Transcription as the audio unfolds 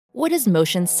What does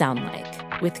motion sound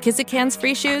like? With Kizikans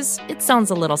free shoes, it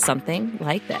sounds a little something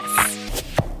like this.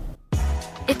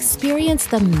 Experience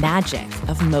the magic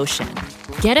of motion.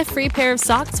 Get a free pair of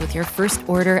socks with your first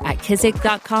order at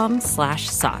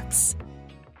kizik.com/socks.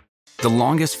 The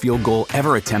longest field goal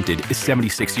ever attempted is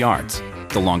 76 yards.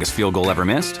 The longest field goal ever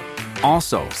missed?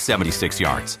 Also 76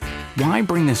 yards. Why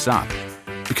bring this up?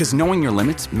 Because knowing your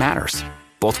limits matters,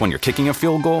 both when you're kicking a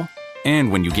field goal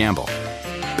and when you gamble.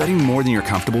 Betting more than you're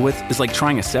comfortable with is like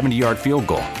trying a 70-yard field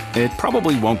goal. It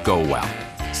probably won't go well.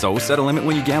 So set a limit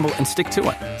when you gamble and stick to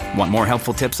it. Want more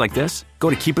helpful tips like this?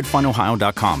 Go to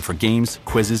keepitfunohio.com for games,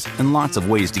 quizzes, and lots of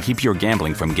ways to keep your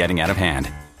gambling from getting out of hand.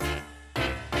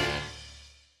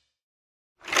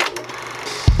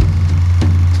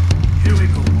 Here we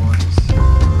go,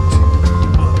 boys.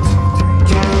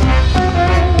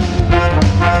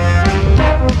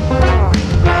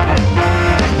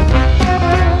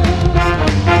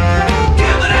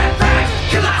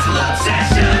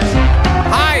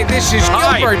 Hi, this is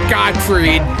Gilbert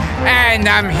Gottfried, and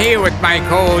I'm here with my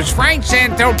co-host Frank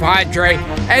Santopadre,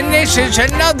 and this is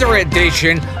another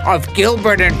edition of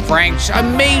Gilbert and Frank's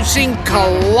amazing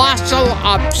colossal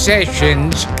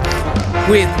obsessions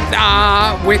with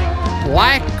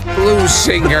black blues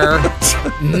singer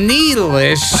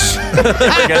Kneeless.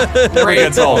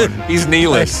 Gets old. He's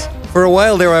kneeless. For a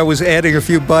while there, I was adding a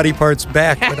few body parts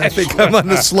back, but I think I'm on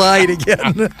the slide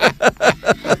again.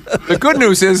 The good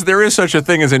news is there is such a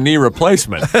thing as a knee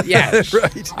replacement. Yes.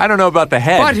 Right. I don't know about the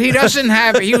head. But he doesn't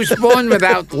have, he was born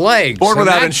without legs. Born and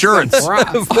without that's insurance. the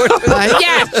problem.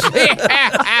 Yes.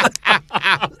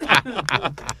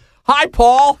 Hi,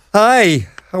 Paul. Hi,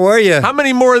 how are you? How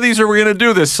many more of these are we going to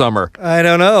do this summer? I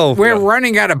don't know. We're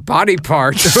running out of body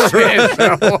parts.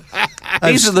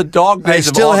 These are the dog days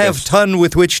I still of have August. tongue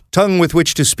with which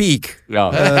to speak.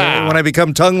 Yeah. When I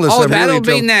become tongueless, Oh, I'm that'll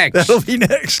really be next. That'll be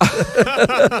next.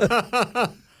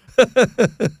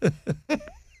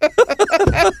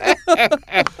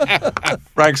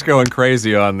 Frank's going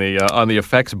crazy on the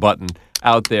effects button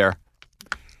out there.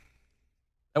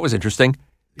 That was interesting.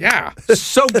 Yeah.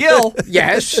 So, Gil.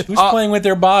 Yes. Who's playing with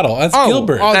their bottle? That's Oh,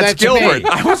 Gilbert. oh, That's Gilbert. me.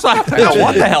 I was like, I don't know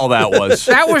what the hell that was.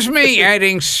 That was me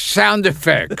adding sound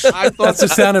effects. That's the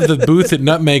sound of the booth at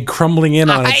Nutmeg crumbling in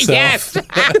on itself. Yes.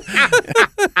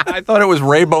 I thought it was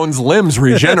Raybone's limbs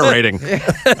regenerating.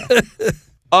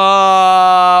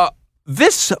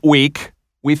 This week,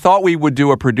 we thought we would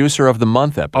do a Producer of the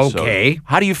Month episode. Okay.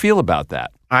 How do you feel about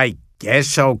that? I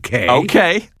guess okay.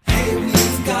 Okay. Hey,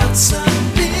 we've got some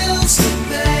bills to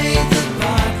pay. The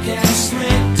podcast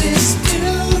rent is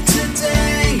due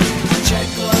today. A check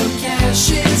or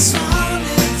cash is all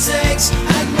it takes,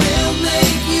 and we'll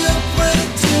make you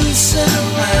producer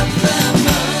of the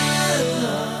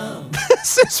month.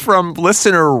 This is from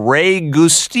listener Ray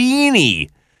Gustini.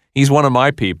 He's one of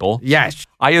my people. Yes.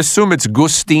 I assume it's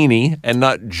Gustini and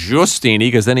not Giustini,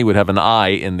 because then he would have an I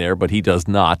in there, but he does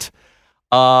not.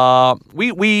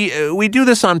 We do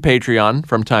this on Patreon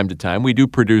from time to time. We do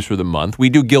Producer of the Month. We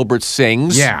do Gilbert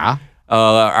Sings. Yeah.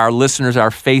 Our listeners,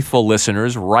 our faithful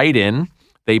listeners, write in.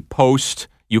 They post.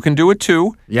 You can do it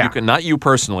too. Yeah. You can, not you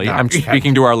personally. No, I'm yeah.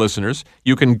 speaking to our listeners.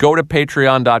 You can go to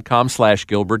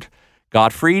patreon.com/Gilbert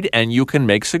Gottfried, and you can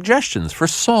make suggestions for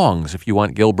songs if you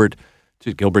want Gilbert.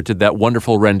 Gilbert did that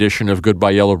wonderful rendition of Goodbye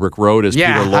Yellow Brick Road as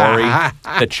Yeah. Peter Lorre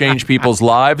that changed people's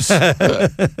lives.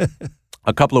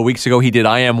 A couple of weeks ago, he did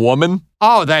I Am Woman.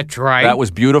 Oh, that's right. That was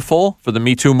beautiful for the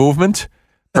Me Too movement.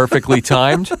 Perfectly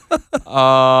timed.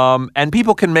 And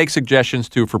people can make suggestions,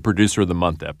 too, for Producer of the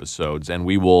Month episodes, and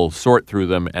we will sort through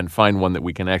them and find one that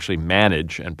we can actually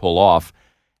manage and pull off.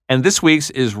 And this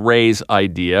week's is Ray's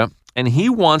idea, and he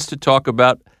wants to talk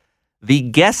about the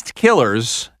guest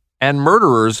killers and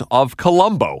murderers of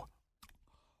Columbo.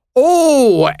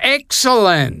 Oh,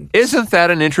 excellent. Isn't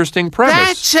that an interesting premise?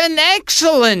 That's an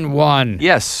excellent one.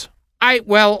 Yes. I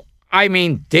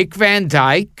mean, Dick Van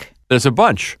Dyke. There's a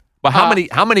bunch. But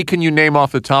how many can you name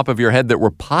off the top of your head that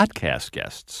were podcast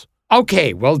guests?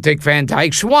 Okay, well, Dick Van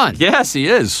Dyke's one. Yes, he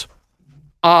is.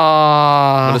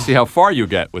 Let's see how far you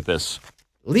get with this.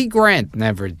 Lee Grant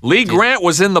never Lee Grant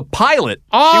was in the pilot.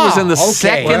 Oh, she was in the okay.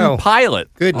 second Wow.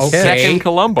 pilot. Good Okay. catch. Second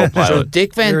Columbo So pilot.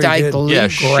 Dick Van Very Dyke, good. Lee Yeah,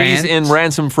 Grant. she's in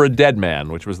Ransom for a Dead Man,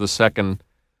 which was the second.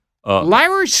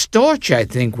 Larry Storch, I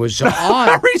think, was on.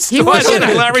 Larry He wasn't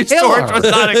a Larry killer. Storch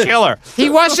was not a killer. He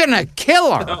wasn't a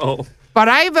killer. But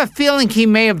I have a feeling he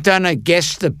may have done a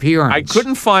guest appearance. I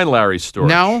couldn't find Larry Storch.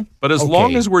 No? But as Okay.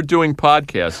 long as we're doing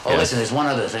podcasts, Oh, listen, there's one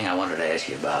other thing I wanted to ask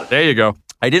you about. there you go.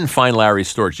 I didn't find Larry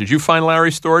Storch. Did you find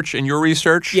Larry Storch in your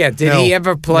research? Yeah, did No. he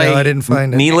ever play No, I didn't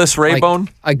find it. Neeless like, Raybone?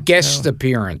 a guest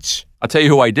appearance? I'll tell you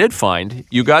who I did find.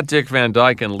 You got Dick Van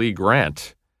Dyke and Lee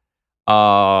Grant.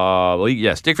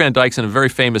 Yes, Dick Van Dyke's in a very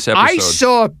famous episode. I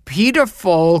saw Peter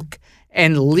Falk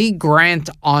and Lee Grant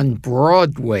on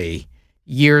Broadway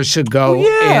years ago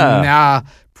in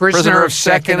Prisoner of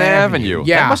Second Avenue.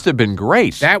 Yeah. That must have been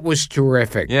great. That was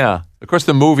terrific. Yeah. Of course,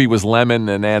 the movie was Lemon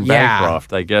and Anne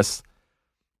Bancroft. I guess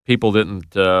people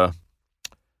didn't.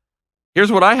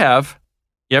 Here's what I have.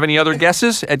 You have any other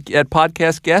guesses at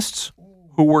podcast guests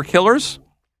who were killers?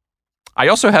 I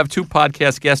also have 2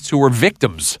 podcast guests who were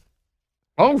victims.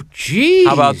 Oh, geez.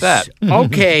 How about that?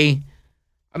 Okay.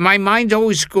 My mind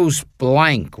always goes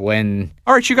blank when...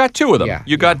 All right, you got 2 of them. Yeah,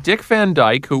 you got Dick Van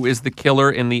Dyke, who is the killer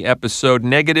in the episode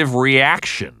Negative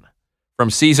Reaction from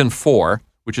season 4,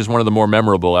 which is one of the more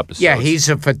memorable episodes. Yeah, he's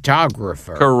a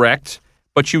photographer. Correct.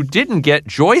 But you didn't get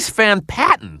Joyce Van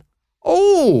Patten.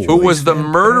 Oh. Who was the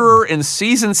murderer in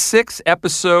season 6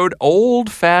 episode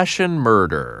Old Fashioned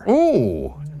Murder.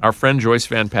 Oh. Our friend Joyce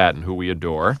Van Patten, who we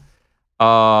adore.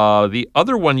 The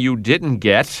other one you didn't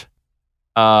get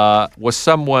was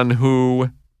someone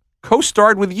who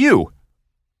co-starred with you.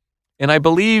 And I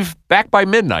believe Back by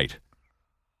Midnight.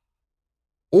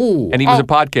 Oh. And he was a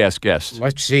podcast guest.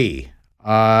 Let's see.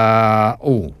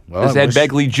 Does Ed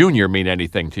Begley Jr. mean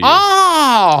anything to you?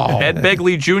 Oh! Ed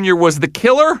Begley Jr. was the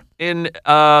killer in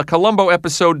Columbo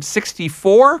episode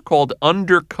 64 called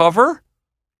Undercover.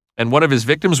 And one of his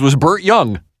victims was Burt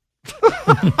Young.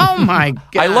 Oh, my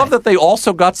God. I love that they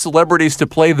also got celebrities to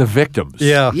play the victims.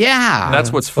 Yeah. Yeah.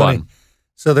 That's what's funny. fun.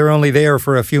 So they're only there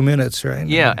for a few minutes, right?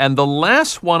 Yeah, and the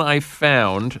last one I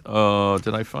found,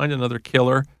 did I find another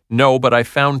killer? No, but I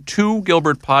found 2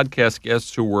 Gilbert podcast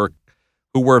guests who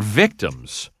were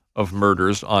victims of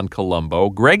murders on Columbo.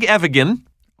 Greg Evigan.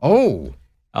 Oh.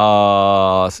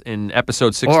 In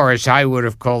episode 6. Or as I would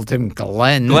have called him,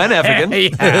 Glenn. Glenn Evigan.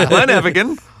 Yeah. Glenn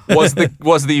Evigan was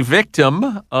the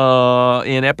victim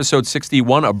in episode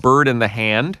 61, A Bird in the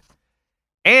Hand.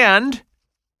 And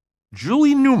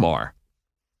Julie Newmar.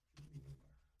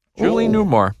 Julie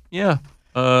Newmar. Yeah.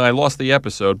 I lost the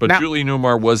episode, but Julie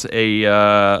Newmar was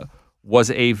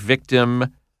a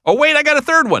victim. Oh, wait, I got a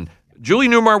third one. Julie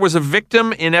Newmar was a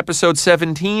victim in episode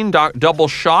 17, Double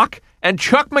Shock, and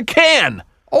Chuck McCann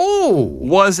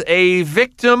was a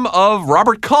victim of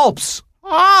Robert Culp's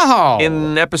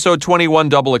in episode 21,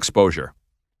 Double Exposure.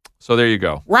 So there you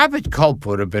go. Robert Culp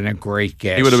would have been a great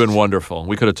guest. He would have been wonderful.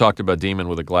 We could have talked about Demon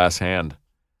with a Glass Hand.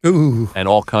 Ooh. And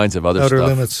all kinds of other Outer stuff.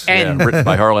 Limits. And written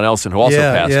by Harlan Ellison, who also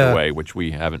passed yeah. away, which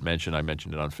we haven't mentioned. I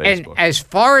mentioned it on Facebook. And as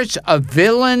far as a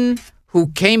villain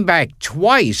who came back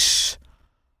twice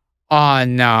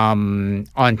on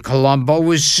Columbo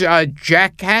was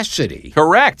Jack Cassidy.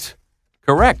 Correct.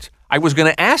 I was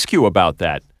going to ask you about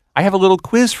that. I have a little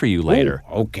quiz for you later.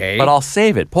 Ooh, okay. But I'll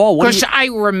save it. Paul, what do you... Because I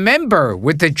remember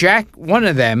with the Jack, one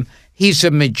of them, he's a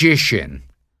magician.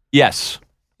 Yes.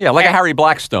 Yeah, like a Harry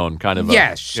Blackstone kind of.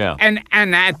 Yes. Yeah. And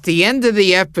at the end of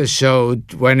the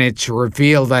episode, when it's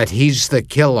revealed that he's the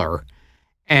killer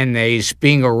and he's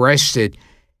being arrested,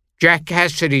 Jack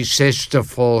Cassidy says to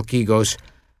Falk, he goes,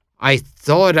 I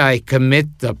thought I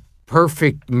commit the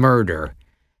perfect murder.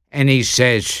 And he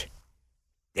says,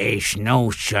 there's no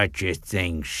such a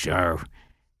thing, sir.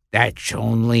 That's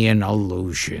only an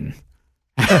illusion.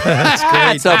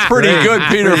 That's a pretty good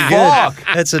Peter Falk.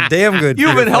 That's a damn good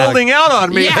You've Peter been Falk. holding out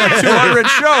on me for 200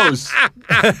 shows.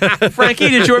 Frankie,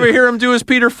 did you ever hear him do his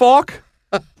Peter Falk?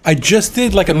 I just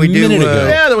did like a we do, minute ago.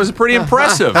 Yeah, that was pretty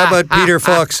impressive. How about Peter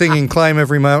Falk singing Climb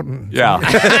Every Mountain? Yeah.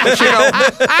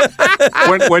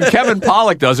 But, when Kevin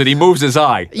Pollak does it, he moves his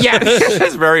eye. Yeah.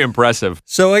 It's very impressive.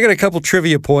 So I got a couple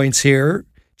trivia points here.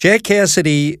 Jack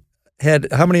Cassidy had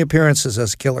how many appearances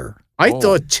as killer? I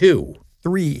thought 2.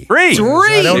 3. Three. I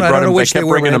don't know which they kept they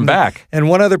were. bringing him back. And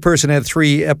one other person had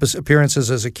 3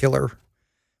 appearances as a killer,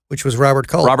 which was Robert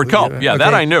Culp. Robert Culp. Yeah,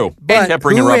 that I knew. They But kept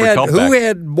bringing who Robert had, Culp who back.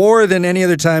 had more than any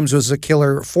other times was a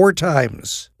killer 4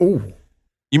 times. Ooh.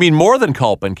 You mean more than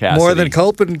Culp and Cassidy? More than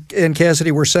Culp and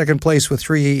Cassidy were second place with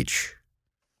 3 each.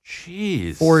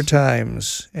 Jeez. 4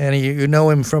 times. And you know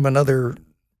him from another,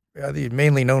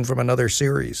 mainly known from another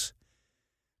series.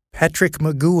 Patrick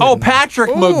McGowan. Oh, Patrick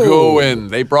McGowan.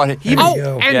 They brought him. There you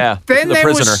go. And Yeah, then the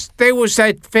prisoner. there was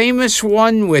that famous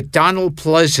one with Donald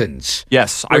Pleasance.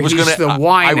 Yes, I where was he's going the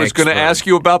wine I was going to expert. ask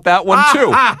you about that one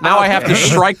too. Now I have to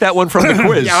strike that one from the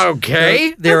quiz.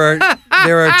 Okay. There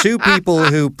are 2 people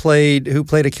who played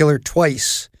a killer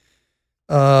twice.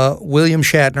 William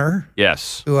Shatner,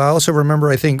 Yes. who I also remember,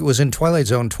 I think, was in Twilight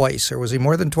Zone twice. Or was he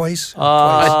more than twice?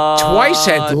 Twice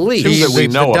at least. Two that we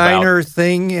know the about. diner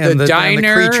thing and The the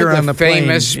diner, creature on the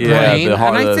famous plane. plane. Yeah,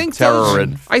 and I the think terror those- at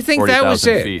I think that was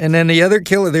 40,000 it. feet. And then the other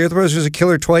brothers was a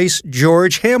killer twice,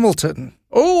 George Hamilton.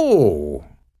 Oh.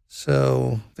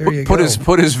 So there you Put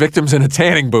go. his victims in a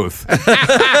tanning booth.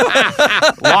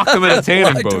 Lock them in a tanning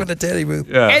Locked him booth. in a tanning booth.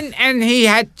 Yeah. And he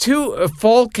had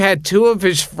Falk had two of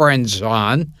his friends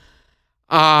on,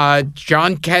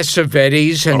 John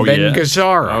Cassavetes and Ben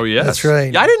Gazzara. Oh, yes. That's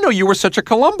right. Yeah, I didn't know you were such a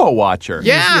Columbo watcher.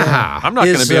 Yeah. I'm not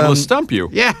going to His, be able to stump you.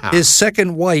 Yeah. His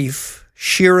second wife,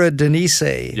 Shira Denise,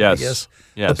 I guess,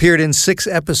 Yes. appeared in 6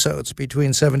 episodes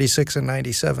between 76 and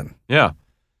 97. Yeah.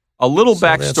 A little So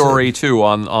that's backstory, too,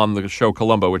 on the show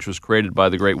Columbo, which was created by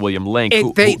the great William Link.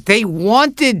 They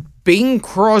wanted Bing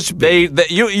Crosby.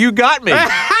 You got me.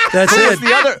 That's it.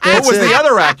 Who was the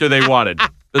other actor they wanted?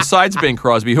 Besides Bing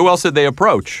Crosby, who else did they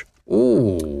approach?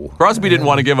 Ooh. Crosby didn't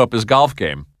want to give up his golf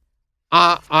game.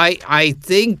 I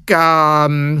think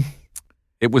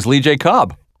It was Lee J.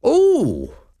 Cobb.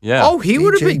 ooh. Yeah. Oh, he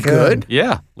would have been J. Cobb. good.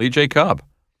 Yeah, Lee J. Cobb.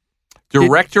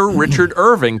 Director Richard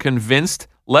Irving convinced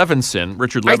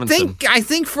Richard Levinson. I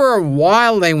think for a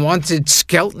while they wanted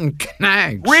Skelton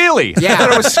Knaggs. Really? Yeah. I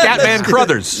thought it was Scatman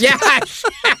Crothers Yeah.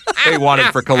 they wanted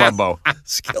for Columbo.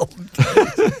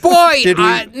 Boy,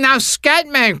 now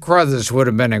Scatman Crothers would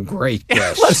have been a great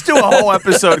guest. Let's do a whole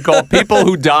episode called People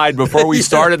Who Died Before We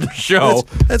Started the Show.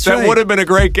 That's that right. would have been a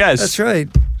great guest. That's right.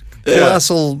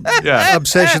 Colossal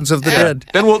obsessions of the dead.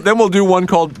 Then we'll do one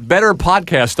called Better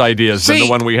Podcast Ideas than the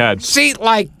one we had. See,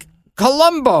 like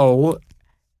Columbo,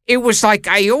 it was like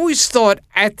I always thought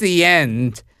at the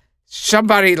end,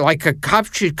 somebody like a cop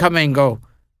should come in and go,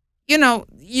 you know,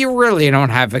 you really don't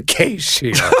have a case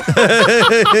here.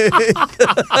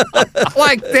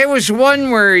 Like there was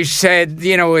one where he said,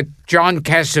 you know, with John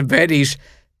Cassavetes,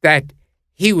 that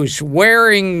he was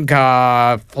wearing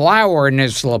flour in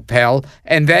his lapel,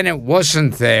 and then it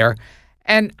wasn't there.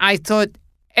 And I thought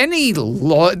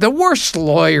the worst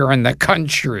lawyer in the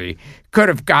country could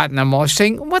have gotten them off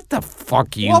saying, what the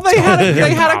fuck are you Well, they had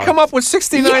talking to come up with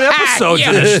 69 episodes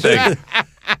of this thing.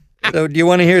 So, do you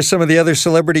want to hear some of the other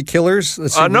celebrity killers?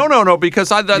 Let's see. No,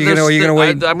 because You're gonna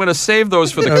wait? I'm going to save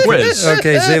those for the quiz.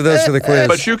 Okay, save those for the quiz.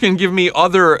 But you can give me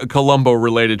other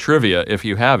Columbo-related trivia if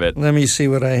you have it. Let me see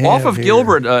what I have Off of here.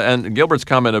 Gilbert and Gilbert's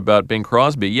comment about Bing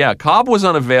Crosby, yeah, Cobb was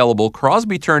unavailable.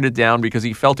 Crosby turned it down because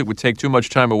he felt it would take too much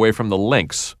time away from the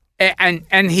Lynx.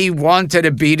 And he wanted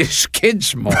to beat his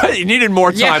kids more. He needed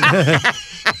more time.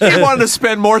 He wanted to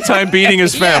spend more time beating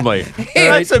his family.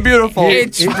 That's a beautiful.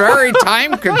 It's very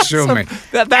time consuming.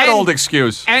 that old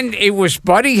excuse. And it was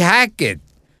Buddy Hackett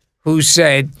who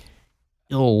said,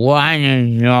 you want to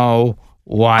know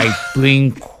why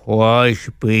Bing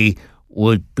Crosby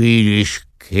would beat his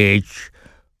kids?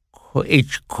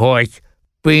 It's because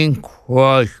Bing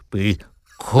Crosby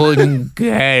couldn't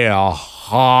get a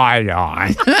hard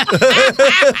on.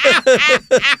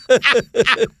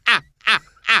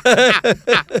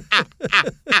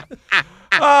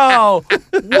 Oh,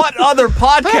 what other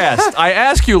podcast? I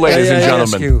ask you, ladies and I ask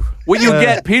gentlemen. you. Will you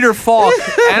get Peter Falk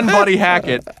and Buddy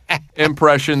Hackett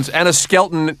impressions and a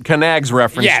Skelton Knaggs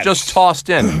reference just tossed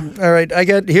in? All right, I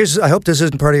hope this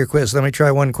isn't part of your quiz. Let me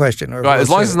try one question. As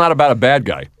long as it's not about a bad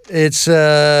guy. It's,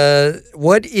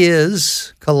 what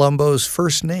is Columbo's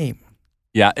first name?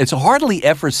 Yeah, it's hardly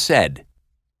ever said.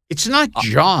 It's not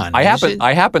John. I is it?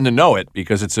 happen to know it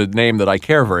because it's a name that I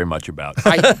care very much about.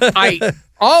 It's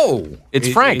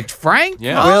Frank. It's Frank?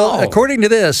 Yeah. Well, Oh. according to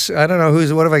this, I don't know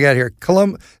what have I got here?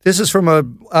 This is from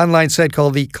an online site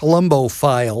called the Columbo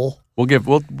File. take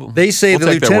They say the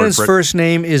their word lieutenant's for it. first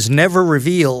name is never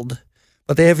revealed,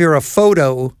 but they have here a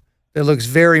photo that looks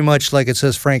very much like it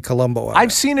says Frank Columbo on I've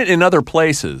it. seen it in other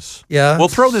places. Yeah? We'll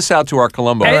throw this out to our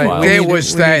Columbo And file. there We need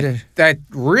was to- we need that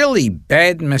really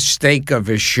bad mistake of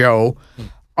a show,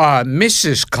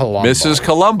 Mrs. Columbo. Mrs.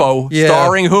 Columbo, Yeah.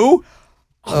 starring who?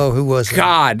 Oh, who was it?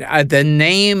 God, this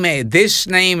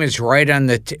name is right on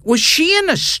the... was she in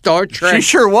a Star Trek? She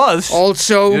sure was.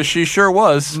 Also, Yes, she sure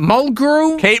was.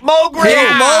 Mulgrew? Kate Mulgrew. Kate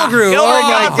Mulgrew. Gilbert Oh, my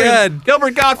Gottfried. God.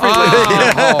 Gilbert Gottfried.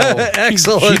 Oh.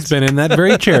 Excellent. She's been in that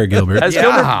very chair, Gilbert. Has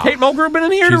Yeah. Kate Mulgrew been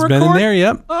in here to She's record? been in there,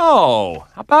 yep. Oh,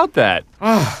 how about that?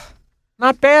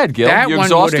 Not bad, Gil. That you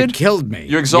one would have exhausted? killed me.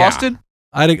 You exhausted?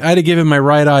 I'd have given my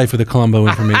right eye for the Columbo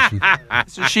information.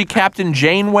 Is she Captain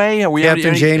Janeway? Are we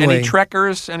Captain Janeway. Any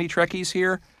Trekkers? Any Trekkies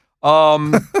here?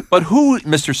 But who,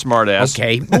 Mr. Smartass?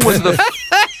 Okay. Who was the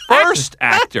first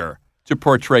actor to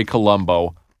portray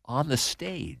Columbo on the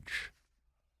stage?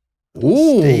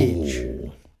 Ooh.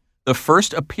 Stage. The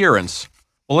first appearance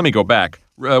Well, let me go back.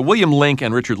 William Link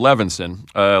and Richard Levinson.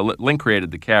 Link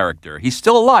created the character. He's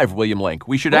still alive, William Link.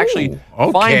 We should actually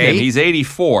find him. He's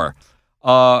 84.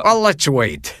 Well, let's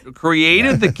wait.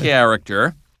 Created the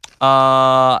character.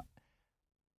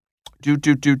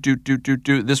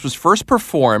 This was first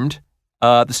performed.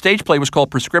 The stage play was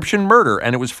called Prescription Murder,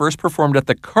 and it was first performed at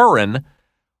the Curran,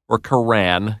 or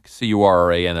Curran,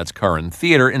 C-U-R-R-A-N, that's Curran,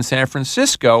 Theater in San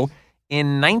Francisco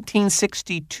in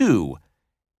 1962.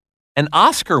 An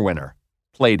Oscar winner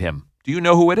played him. Do you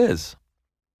know who it is?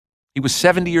 He was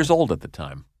 70 years old at the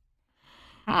time.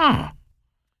 No.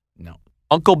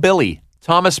 Uncle Billy,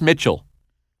 Thomas Mitchell.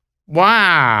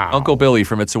 Wow. Uncle Billy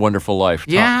from It's a Wonderful Life.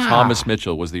 Yeah. Thomas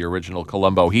Mitchell was the original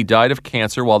Columbo. He died of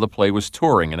cancer while the play was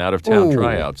touring and out-of-town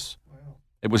tryouts.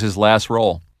 It was his last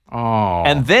role. Oh.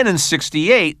 And then in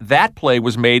 1968, that play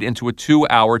was made into a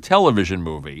 2-hour television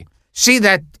movie. See,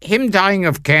 that him dying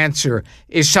of cancer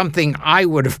is something I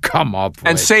would have come up with.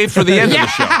 And saved for the end of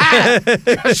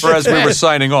the show. Or as we were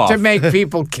signing off. To make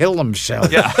people kill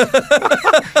themselves. Yeah.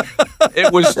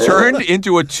 It was turned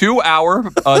into a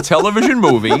 2-hour television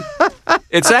movie.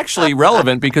 It's actually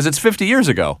relevant because it's 50 years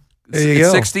ago.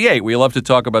 It's 68. We love to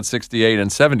talk about 68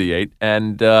 and 78.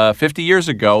 And 50 years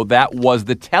ago, that was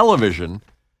the television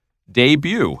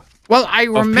debut. Well, I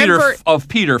remember of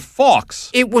Peter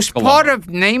Falk's. It was Columbo. part of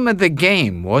Name of the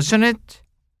Game, wasn't it?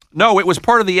 No, it was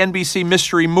part of the NBC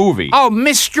mystery movie. Oh,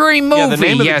 mystery movie. Yeah, the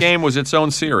Name of the Game was its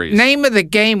own series. Name of the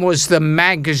Game was the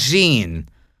magazine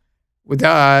with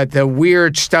the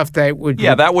weird stuff that would.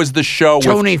 Yeah, that was the show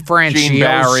Tony with Franciosa, Gene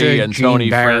Barry and Tony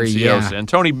Barry,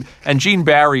 Franciosa. And Gene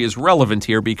Barry is relevant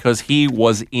here because he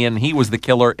was the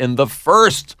killer in the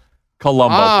first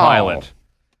Columbo pilot.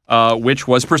 Which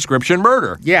was Prescription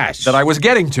Murder. Yes. That I was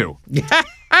getting to.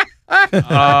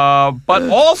 But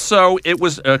also, it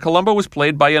was Columbo was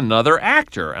played by another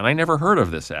actor, and I never heard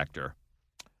of this actor.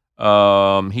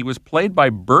 He was played by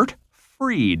Bert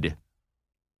Freed,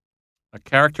 a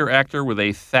character actor with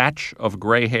a thatch of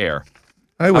gray hair.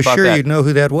 I was sure you'd know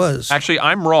who that was. Actually,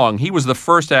 I'm wrong. He was the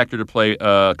first actor to play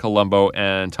Columbo,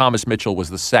 and Thomas Mitchell was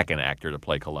the second actor to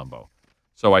play Columbo.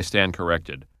 So I stand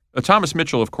corrected. Thomas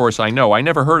Mitchell, of course, I know. I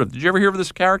never heard of. Did you ever hear of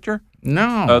this character?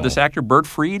 No. This actor, Bert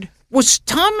Freed? Was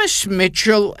Thomas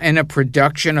Mitchell in a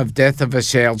production of Death of a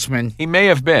Salesman? He may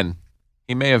have been.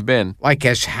 Like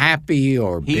as Happy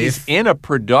or He's Biff? in a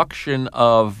production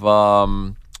of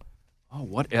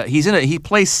he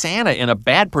plays Santa in a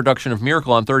bad production of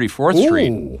Miracle on 34th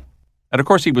Street. Ooh. And of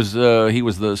course he was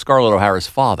the Scarlett O'Hara's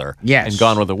father Yes. in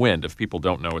Gone with the Wind. If people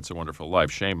don't know It's a Wonderful Life,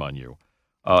 shame on you.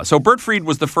 So Bert Freed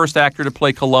was the first actor to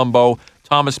play Columbo.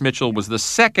 Thomas Mitchell was the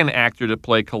second actor to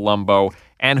play Columbo.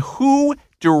 And who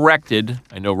directed,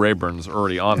 I know Rayburn's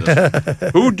already on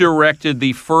this, who directed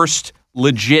the first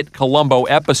legit Columbo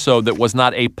episode that was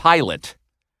not a pilot?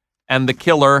 And the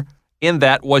killer in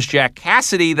that was Jack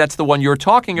Cassidy. That's the one you're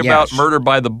talking about, Yes. Murder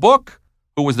by the Book.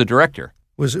 Who was the director?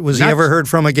 Was he ever heard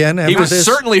from again after He was this?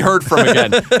 certainly heard from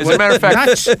again. As a matter of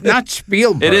fact, Not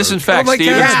Spielberg. it is in fact my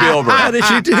Steven God. Spielberg, How did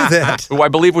you do that? who I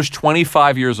believe was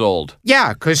 25 years old.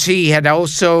 Yeah, because he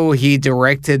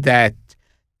directed that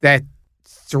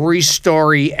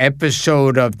 3-story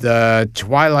episode of the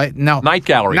Night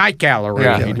Gallery. Night Gallery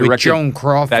Yeah, he with directed Joan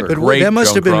Crawford. that But Great that must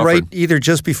Joan have been Crawford. right either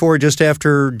just before or just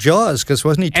after Jaws, because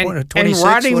wasn't he 26? and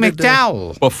Roddy What did,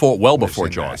 McDowell. Before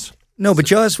in Jaws. No, but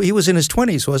Jaws, he was in his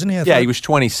 20s, wasn't he? I Yeah, thought? he was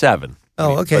 27.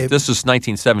 Oh, okay. But this was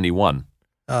 1971.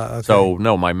 Okay. So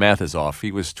no, my math is off.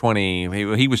 He was 20.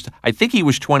 He was. I think he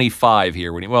was 25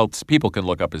 here when he. Well, people can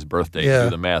look up his birthday and do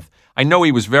the math. I know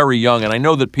he was very young, and I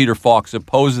know that Peter Falk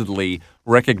supposedly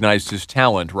recognized his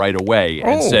talent right away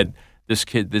and said, "This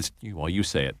kid, well, you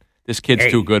say it. This kid's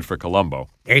too good for Columbo."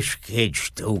 This kid's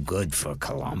too good for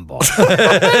Columbo.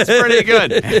 That's pretty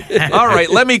good. All right,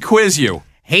 let me quiz you.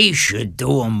 He should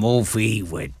do a movie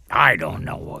with, I don't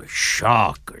know, a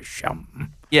shark or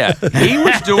something. Yeah,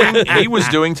 he was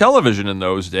doing television in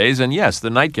those days, and yes, the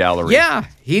Night Gallery. Yeah,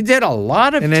 he did a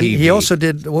lot of And then TV. he also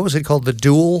did, what was it called, The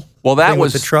Duel? Well, that thing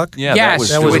was with the truck. Yeah, Yes,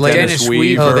 that was with with Dennis Dennis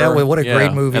Weaver. Weaver. Oh, what a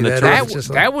great movie and the that terrific, is.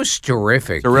 that was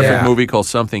terrific. terrific Yeah. movie called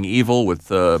Something Evil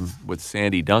with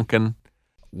Sandy Duncan.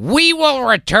 We will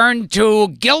return to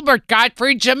Gilbert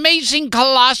Gottfried's Amazing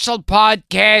Colossal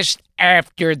Podcast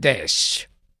after this.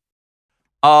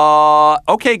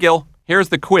 Okay, Gil. Here's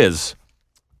the quiz.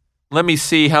 Let me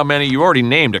see how many. You already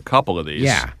named a couple of these.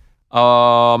 Yeah.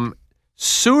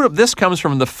 This comes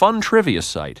from the Fun Trivia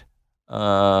site.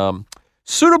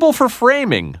 Suitable for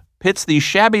framing. Pits the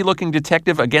shabby-looking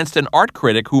detective against an art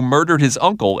critic who murdered his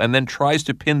uncle and then tries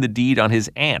to pin the deed on his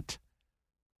aunt.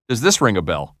 Does this ring a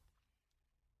bell?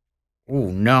 Oh,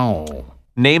 no.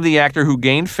 Name the actor who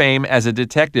gained fame as a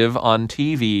detective on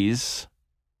TV's.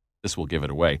 This will give it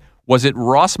away. Was it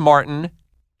Ross Martin,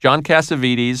 John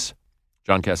Cassavetes,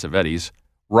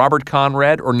 Robert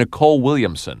Conrad, or Nicole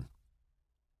Williamson?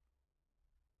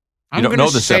 You don't know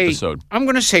this episode. I'm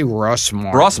going to say Ross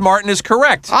Martin. Ross Martin is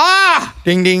correct. Ah!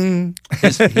 Ding, ding.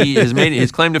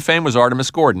 His claim to fame was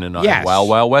Artemis Gordon in Yes. Wild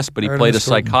Wild West, but he played a Artemis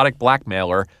Gordon. psychotic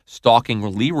blackmailer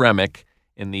stalking Lee Remick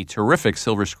in the terrific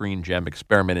Silver Screen gem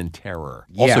Experiment in Terror,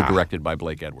 also Yeah. directed by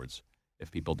Blake Edwards, if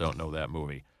people don't know that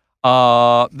movie.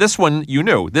 This one you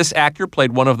knew. This actor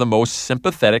played one of the most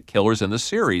sympathetic killers in the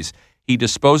series. He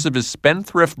disposed of his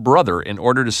spendthrift brother in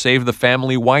order to save the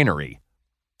family winery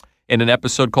in an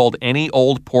episode called Any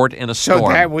Old Port in a Storm. So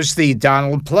that was the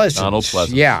Donald Pleasance. Donald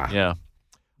Pleasance. Yeah. Yeah.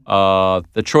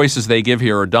 The choices they give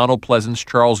here are Donald Pleasance,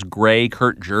 Charles Gray,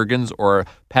 Kurt Jurgens, or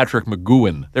Patrick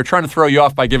McGowan. They're trying to throw you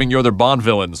off by giving you other Bond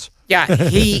villains. Yeah,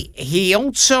 he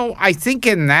also, I think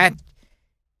in that,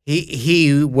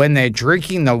 he when they're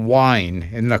drinking the wine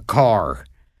in the car,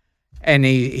 and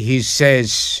he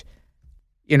says,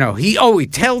 he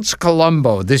tells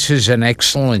Columbo, this is an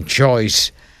excellent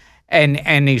choice,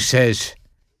 and he says,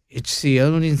 it's the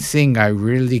only thing I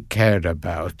really cared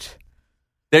about.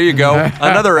 There you go.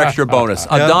 Another extra bonus.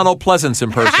 A Donald Pleasance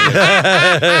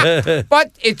impersonator.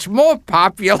 But it's more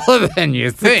popular than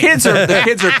you think. The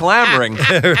kids are clamoring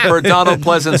for a Donald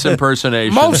Pleasance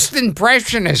impersonation. Most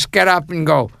impressionists get up and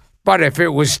go, but if it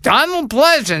was Donald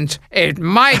Pleasance, it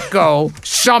might go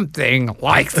something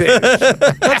like this.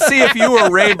 Let's see if you or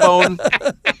Raybone.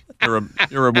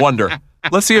 You're a wonder.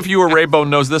 Let's see if you or Raybone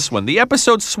knows this one. The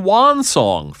episode Swan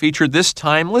Song featured this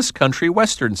timeless country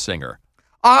western singer.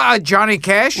 Johnny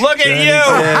Cash? Look at you!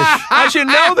 How'd you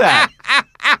know that?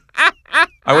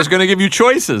 I was going to give you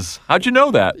choices. How'd you know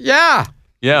that? Yeah.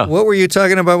 Yeah. What were you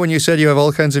talking about when you said you have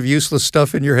all kinds of useless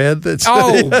stuff in your head?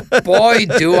 Oh, boy,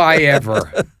 do I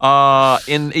ever.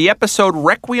 In the episode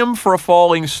Requiem for a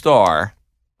Falling Star,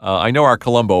 I know our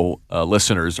Columbo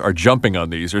listeners are jumping on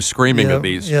these or screaming at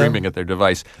these, screaming at their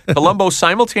device. Columbo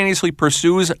simultaneously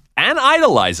pursues and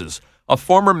idolizes a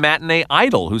former matinee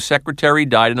idol whose secretary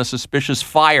died in a suspicious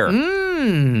fire.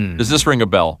 Does this ring a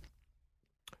bell?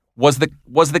 Was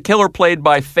the killer played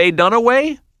by Faye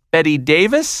Dunaway, Betty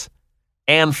Davis,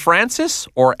 Anne Francis,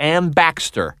 or Anne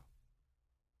Baxter?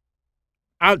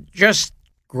 Just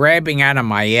grabbing out of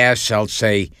my ass, I'll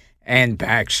say Anne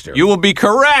Baxter. You will be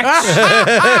correct.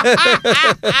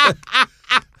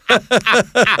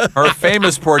 Her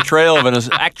famous portrayal of an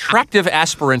attractive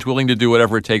aspirant willing to do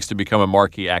whatever it takes to become a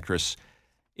marquee actress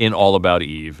in All About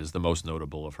Eve is the most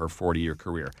notable of her 40-year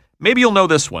career. Maybe you'll know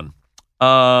this one.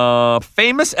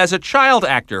 Famous as a child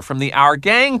actor from the Our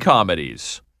Gang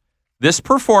comedies, this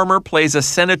performer plays a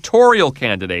senatorial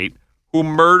candidate who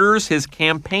murders his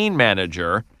campaign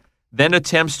manager, then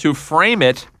attempts to frame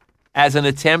it as an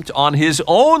attempt on his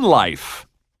own life.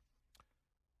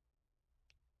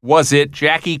 Was it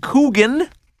Jackie Coogan,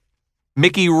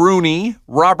 Mickey Rooney,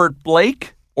 Robert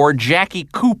Blake, or Jackie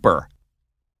Cooper?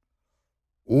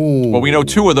 Ooh. Well, we know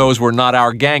two of those were not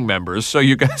our gang members, so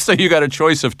you got a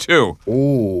choice of two.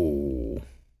 Ooh.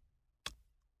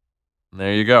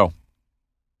 There you go.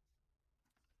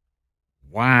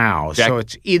 Wow. So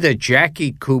it's either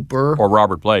Jackie Cooper or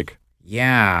Robert Blake.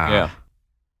 Yeah.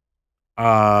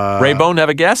 Raybone, have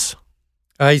a guess?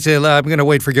 I said I'm going to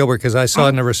wait for Gilbert because I saw it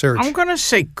in the research. I'm going to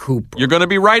say Cooper. You're going to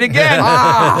be right again.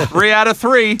 3 out of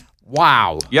 3.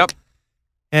 Wow. Yep.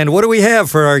 And what do we have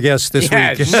for our guest this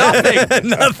week? Nothing.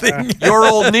 Nothing. Your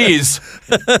old knees.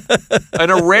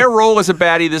 In a rare role as a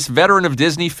baddie, this veteran of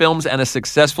Disney films and a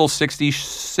successful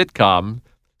 60s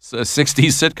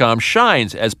sitcom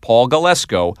shines as Paul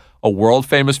Galesko, a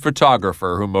world-famous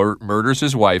photographer who murders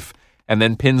his wife and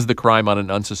then pins the crime on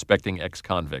an unsuspecting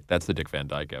ex-convict. That's the Dick Van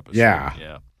Dyke episode.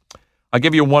 Yeah. I'll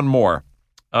give you one more.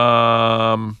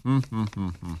 Let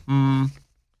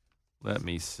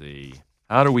me see.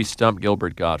 How do we stump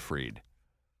Gilbert Gottfried?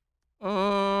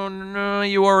 Oh, no,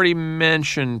 you already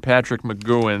mentioned Patrick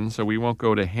McGowan, so we won't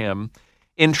go to him.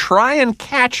 In Try and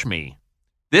Catch Me,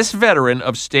 this veteran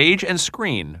of stage and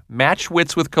screen matched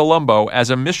wits with Columbo as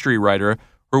a mystery writer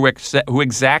who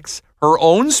exacts her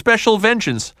own special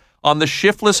vengeance on the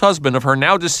shiftless husband of her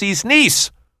now-deceased niece.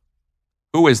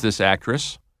 Who is this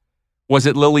actress? Was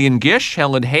it Lillian Gish,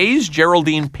 Helen Hayes,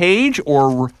 Geraldine Page,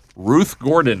 or Ruth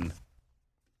Gordon?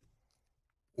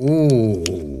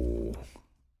 Ooh.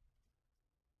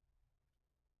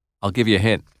 I'll give you a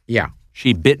hint. Yeah.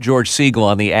 She bit George Segal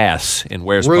on the ass in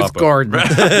Where's Ruth Papa? Gordon.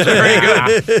 Very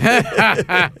good.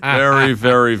 Very,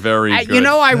 very, very good.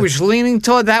 I was leaning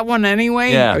toward that one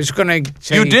anyway. Yeah. I was going to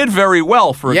say... You did very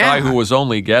well for a Yeah. guy who was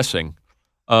only guessing.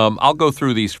 I'll go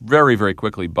through these very, very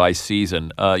quickly by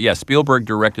season. Spielberg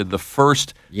directed the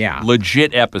first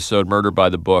legit episode, Murder by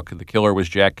the Book. The killer was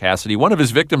Jack Cassidy. One of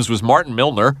his victims was Martin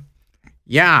Milner.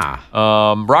 Yeah.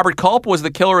 Robert Culp was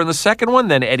the killer in the second one,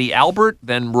 then Eddie Albert,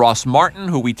 then Ross Martin,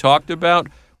 who we talked about,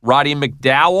 Roddy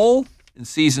McDowell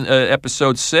in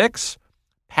episode 6,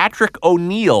 Patrick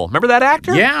O'Neill. Remember that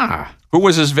actor? Yeah. Who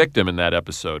was his victim in that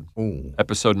episode? Ooh.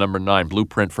 Episode number 9,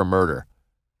 Blueprint for Murder.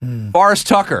 Forrest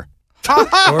Tucker.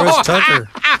 Forrest Tucker.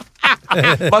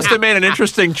 Must have made an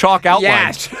interesting chalk outline.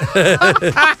 Yes.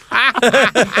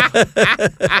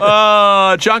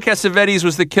 John Cassavetes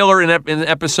was the killer in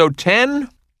episode 10.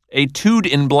 Etude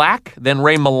in Black. Then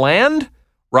Ray Milland.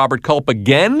 Robert Culp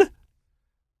again.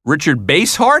 Richard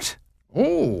Basehart.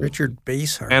 Ooh. Richard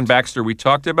Basehart. Ann Baxter we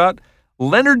talked about.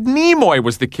 Leonard Nimoy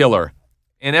was the killer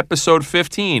in episode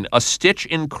 15. A Stitch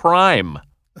in Crime.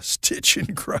 A Stitch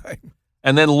in Crime.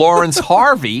 And then Lawrence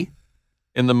Harvey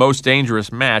in The Most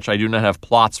Dangerous Match. I do not have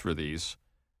plots for these.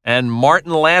 And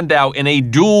Martin Landau in a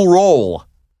dual role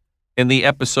in the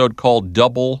episode called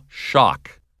Double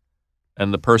Shock.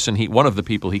 And one of the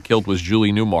people he killed was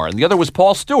Julie Newmar. And the other was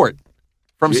Paul Stewart,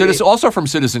 also from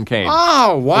Citizen Kane.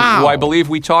 Oh, wow. Who I believe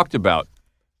we talked about.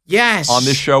 Yes. On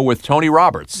this show with Tony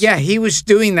Roberts. Yeah, he was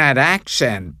doing that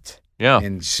accent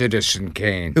in Citizen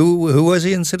Kane. Who was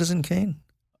he in Citizen Kane?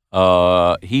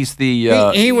 He's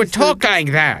the... he would talk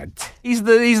like that. He's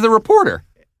the reporter.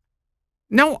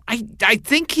 No, I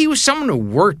think he was someone who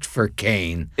worked for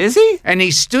Kane. Is he? And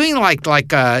he's doing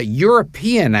like a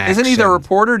European accent. Isn't he the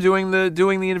reporter doing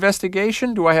the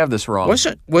investigation? Do I have this wrong? Was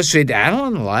it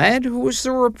Alan Ladd who was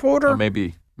the reporter? Oh,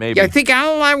 maybe. Yeah, I think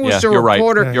Alan Ladd was the you're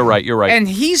reporter. Right. You're right. And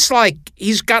he's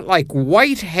got like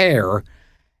white hair,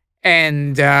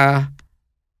 and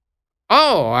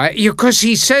because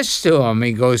he says to him,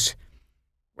 he goes,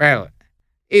 "Well,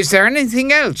 is there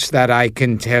anything else that I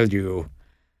can tell you?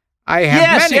 I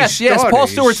have many stories." Yes. Paul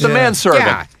Stewart's the manservant.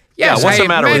 Yeah. Yes, what's the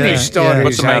matter with many me? stories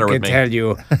What's the matter I with can me? tell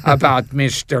you about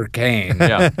Mr. Kane.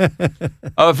 Yeah.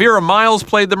 Vera Miles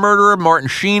played the murderer. Martin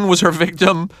Sheen was her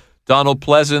victim. Donald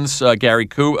Pleasance,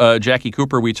 Jackie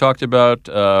Cooper we talked about,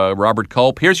 Robert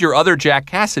Culp. Here's your other Jack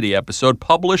Cassidy episode,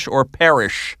 Publish or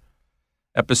Perish,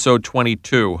 episode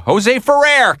 22. Jose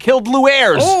Ferrer killed Lou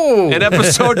Ayres in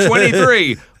episode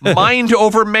 23, Mind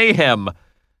Over Mayhem.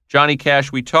 Johnny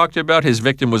Cash we talked about. His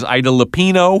victim was Ida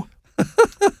Lupino.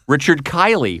 Richard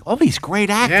Kiley. All these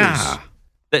great actors.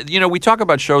 Yeah. We talk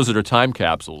about shows that are time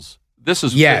capsules. This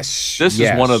is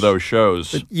one of those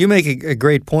shows. But you make a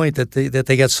great point that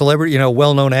they got celebrity,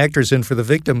 well-known actors in for the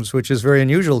victims, which is very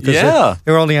unusual because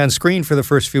they're only on screen for the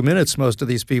first few minutes. Most of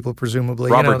these people, presumably,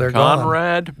 Robert they're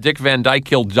Conrad, gone. Dick Van Dyke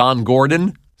killed Don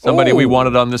Gordon, somebody we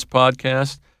wanted on this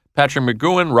podcast. Patrick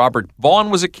McGowan, Robert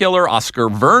Vaughn was a killer. Oscar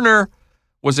Werner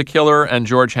was a killer, and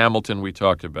George Hamilton we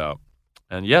talked about.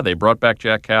 And they brought back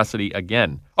Jack Cassidy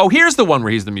again. Oh, here's the one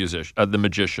where he's the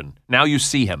magician. Now You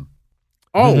See Him.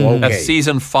 Oh, okay. That's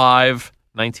season 5,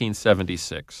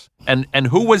 1976. And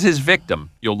who was his victim?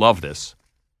 You'll love this.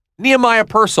 Nehemiah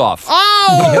Persoff.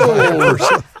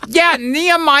 Oh! Yeah,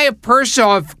 Nehemiah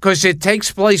Persoff, because it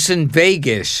takes place in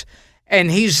Vegas,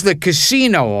 and he's the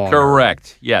casino owner.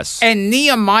 Correct, yes. And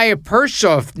Nehemiah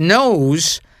Persoff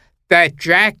knows that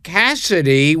Jack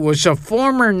Cassidy was a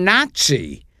former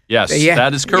Nazi. Yes,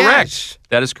 that is correct. Yes.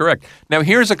 That is correct. Now,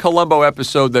 here's a Columbo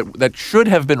episode that should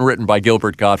have been written by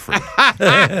Gilbert Gottfried.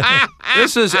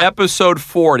 This is episode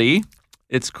 40.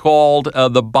 It's called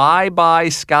The Bye Bye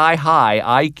Sky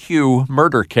High IQ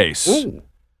Murder Case. Ooh.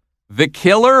 The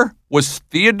killer was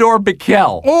Theodore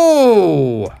Bickel.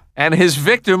 Oh! And his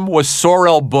victim was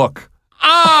Sorrel Book.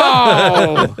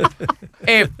 Oh!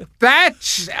 If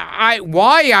that's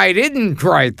why I didn't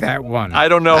write that one. I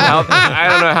don't know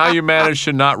how you managed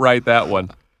to not write that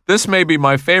one. This may be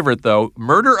my favorite though.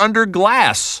 Murder Under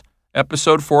Glass,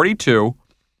 episode 42.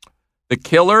 The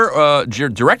killer,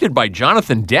 directed by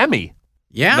Jonathan Demme.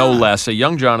 Yeah. No less, a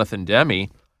young Jonathan Demme.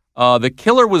 The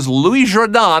killer was Louis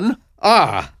Jourdan.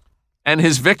 And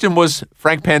his victim was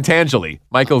Frank Pantangeli,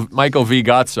 Michael V.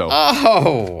 Gazzo.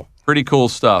 Oh. Pretty cool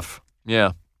stuff.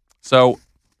 Yeah. So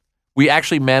we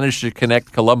actually managed to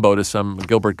connect Columbo to some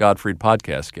Gilbert Gottfried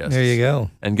podcast guests. There you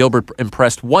go. And Gilbert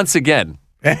impressed once again.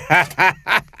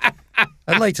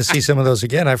 I'd like to see some of those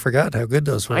again. I forgot how good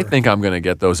those were. I think I'm going to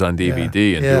get those on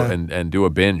DVD and do a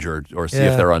binge or see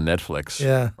if they're on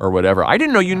Netflix or whatever. I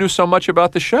didn't know you knew so much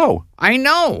about the show. I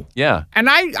know. Yeah. And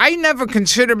I never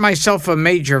considered myself a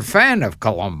major fan of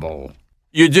Columbo.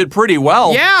 You did pretty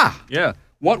well. Yeah. Yeah.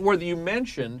 What were you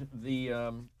mentioned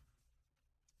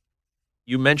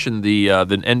You mentioned the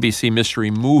NBC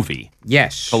Mystery Movie.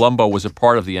 Yes. Columbo was a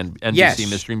part of the NBC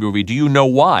Mystery Movie. Do you know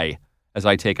why, as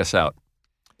I take us out?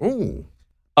 Ooh.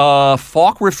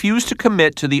 Falk refused to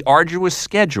commit to the arduous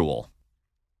schedule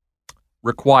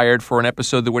required for an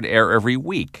episode that would air every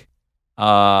week.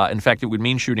 In fact, it would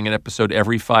mean shooting an episode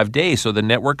every 5 days, so the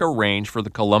network arranged for the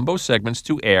Columbo segments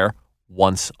to air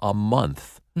once a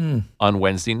month on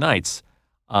Wednesday nights.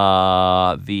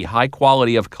 The high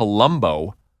quality of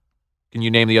Columbo. Can you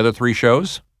name the other 3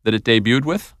 shows that it debuted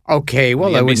with? Okay,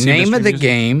 well, it was Name of the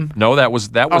Game. No, that was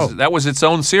its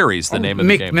own series. The name of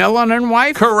the game. McMillan and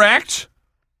Wife. Correct.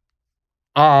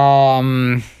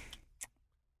 One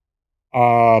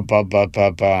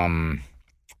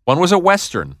was a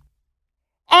Western.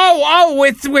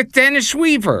 With Dennis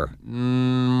Weaver.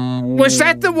 Was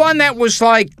that the one that was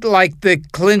like the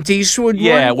Clint Eastwood one?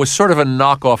 Yeah, it was sort of a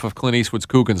knockoff of Clint Eastwood's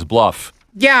Coogan's Bluff.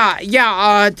 Yeah.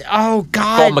 Oh,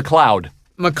 God. Called McCloud.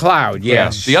 McCloud,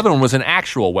 yes. Yeah. The other one was an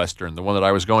actual Western. The one that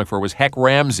I was going for was Heck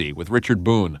Ramsey with Richard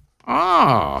Boone.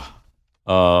 Who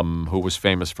was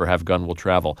famous for Have Gun Will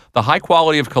Travel. The high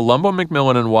quality of Columbo,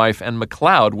 McMillan and Wife, and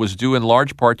McCloud was due in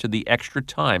large part to the extra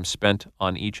time spent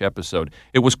on each episode.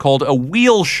 It was called a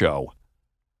wheel show.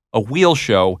 A wheel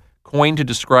show coined to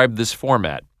describe this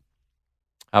format.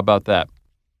 How about that?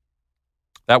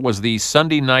 That was the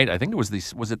Sunday night, I think it was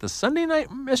it the Sunday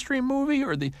night mystery movie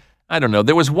or I don't know.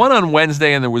 There was one on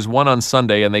Wednesday and there was one on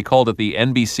Sunday, and they called it the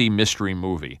NBC Mystery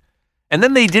Movie. And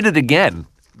then they did it again.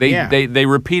 They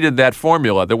repeated that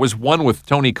formula. There was one with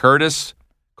Tony Curtis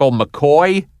called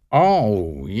McCoy.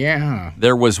 Oh, yeah.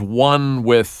 There was one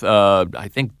with, I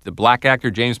think, the black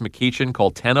actor James McKeachin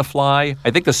called Tenafly.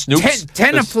 I think the Snoop...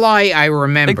 Tenafly, I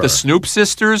remember. I think the Snoop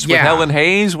Sisters with Helen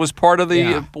Hayes was part of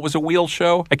was a wheel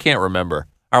show. I can't remember.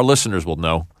 Our listeners will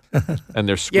know. And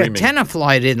they're screaming. Yeah,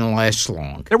 Tenafly didn't last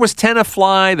long. There was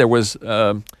Tenafly. There was,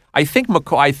 I think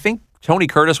Tony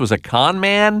Curtis was a con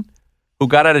man who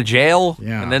got out of jail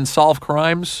and then solved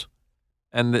crimes,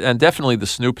 and definitely the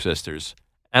Snoop Sisters.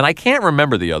 And I can't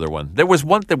remember the other one. There was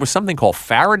something called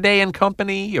Faraday and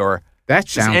Company, or that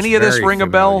sounds does any of this ring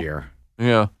familiar. A bell?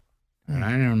 Yeah,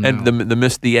 I don't know. And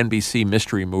the NBC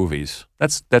mystery movies.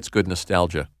 That's good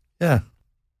nostalgia. Yeah.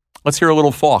 Let's hear a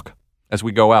little Falk as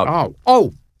we go out.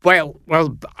 Well,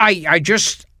 I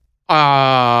just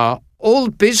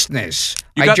Old Business.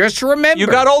 I just remember. You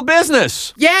got Old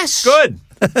Business. Yes. Good.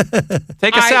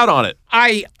 Take us out on it.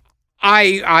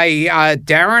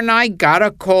 Darren and I got a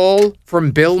call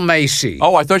from Bill Macy.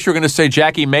 Oh, I thought you were going to say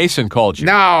Jackie Mason called you.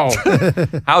 No.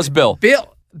 How's Bill? Bill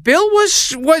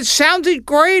was sounded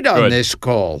great on this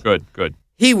call. Good.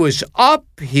 He was up.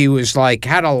 He was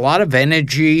had a lot of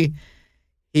energy.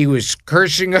 He was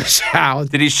cursing us out.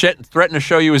 Did he threaten to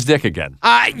show you his dick again?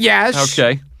 Yes.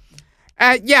 Okay.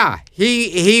 Yeah.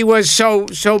 He was so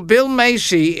Bill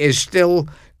Macy is still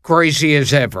crazy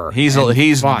as ever. He's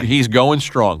going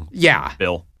strong. Yeah.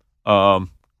 Bill. I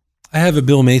have a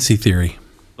Bill Macy theory.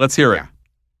 Let's hear it.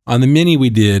 On the mini we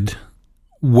did,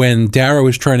 when Dara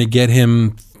was trying to get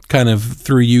him kind of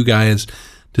through you guys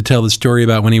to tell the story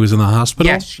about when he was in the hospital.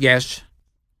 Yes.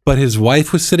 But his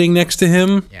wife was sitting next to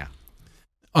him. Yeah.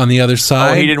 On the other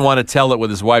side. Oh, he didn't want to tell it with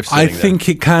his wife sitting there. I think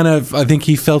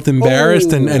he felt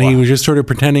embarrassed and he was just sort of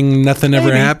pretending nothing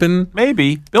ever happened.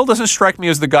 Maybe. Bill doesn't strike me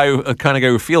as the kind of guy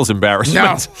who feels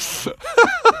embarrassment. No.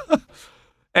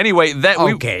 Anyway,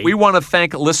 we want to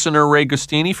thank listener Ray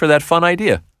Gustini for that fun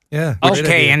idea. Yeah.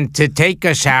 Okay, and to take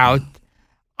us out,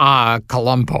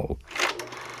 Columbo.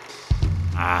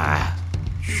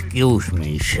 Excuse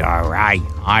me, sir.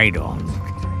 I don't.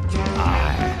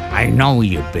 I know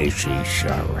you're busy,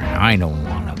 sir, and I don't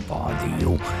want to bother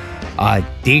you.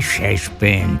 This has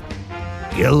been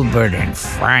Gilbert and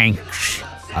Frank's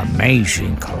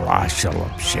Amazing Colossal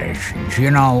Obsessions.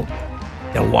 You know,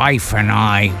 the wife and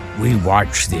I, we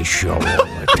watch this show all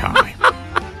the time.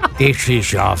 This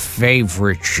is our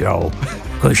favorite show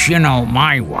because,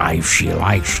 my wife, she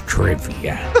likes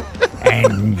trivia.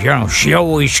 And, she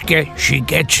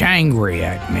gets angry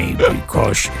at me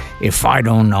because if I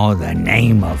don't know the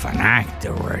name of an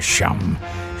actor or something,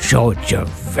 so it's a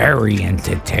very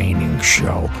entertaining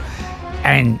show.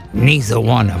 And neither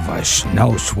one of us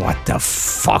knows what the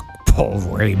fuck Paul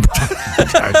Raybon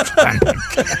does.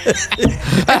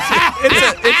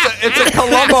 It's a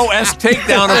Columbo-esque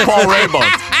takedown of Paul Raybon.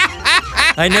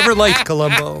 I never liked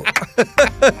Columbo.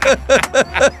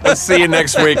 We'll see you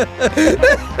next week.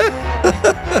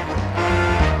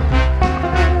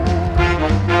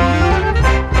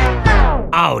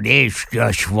 Oh, there's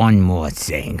just one more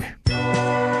thing.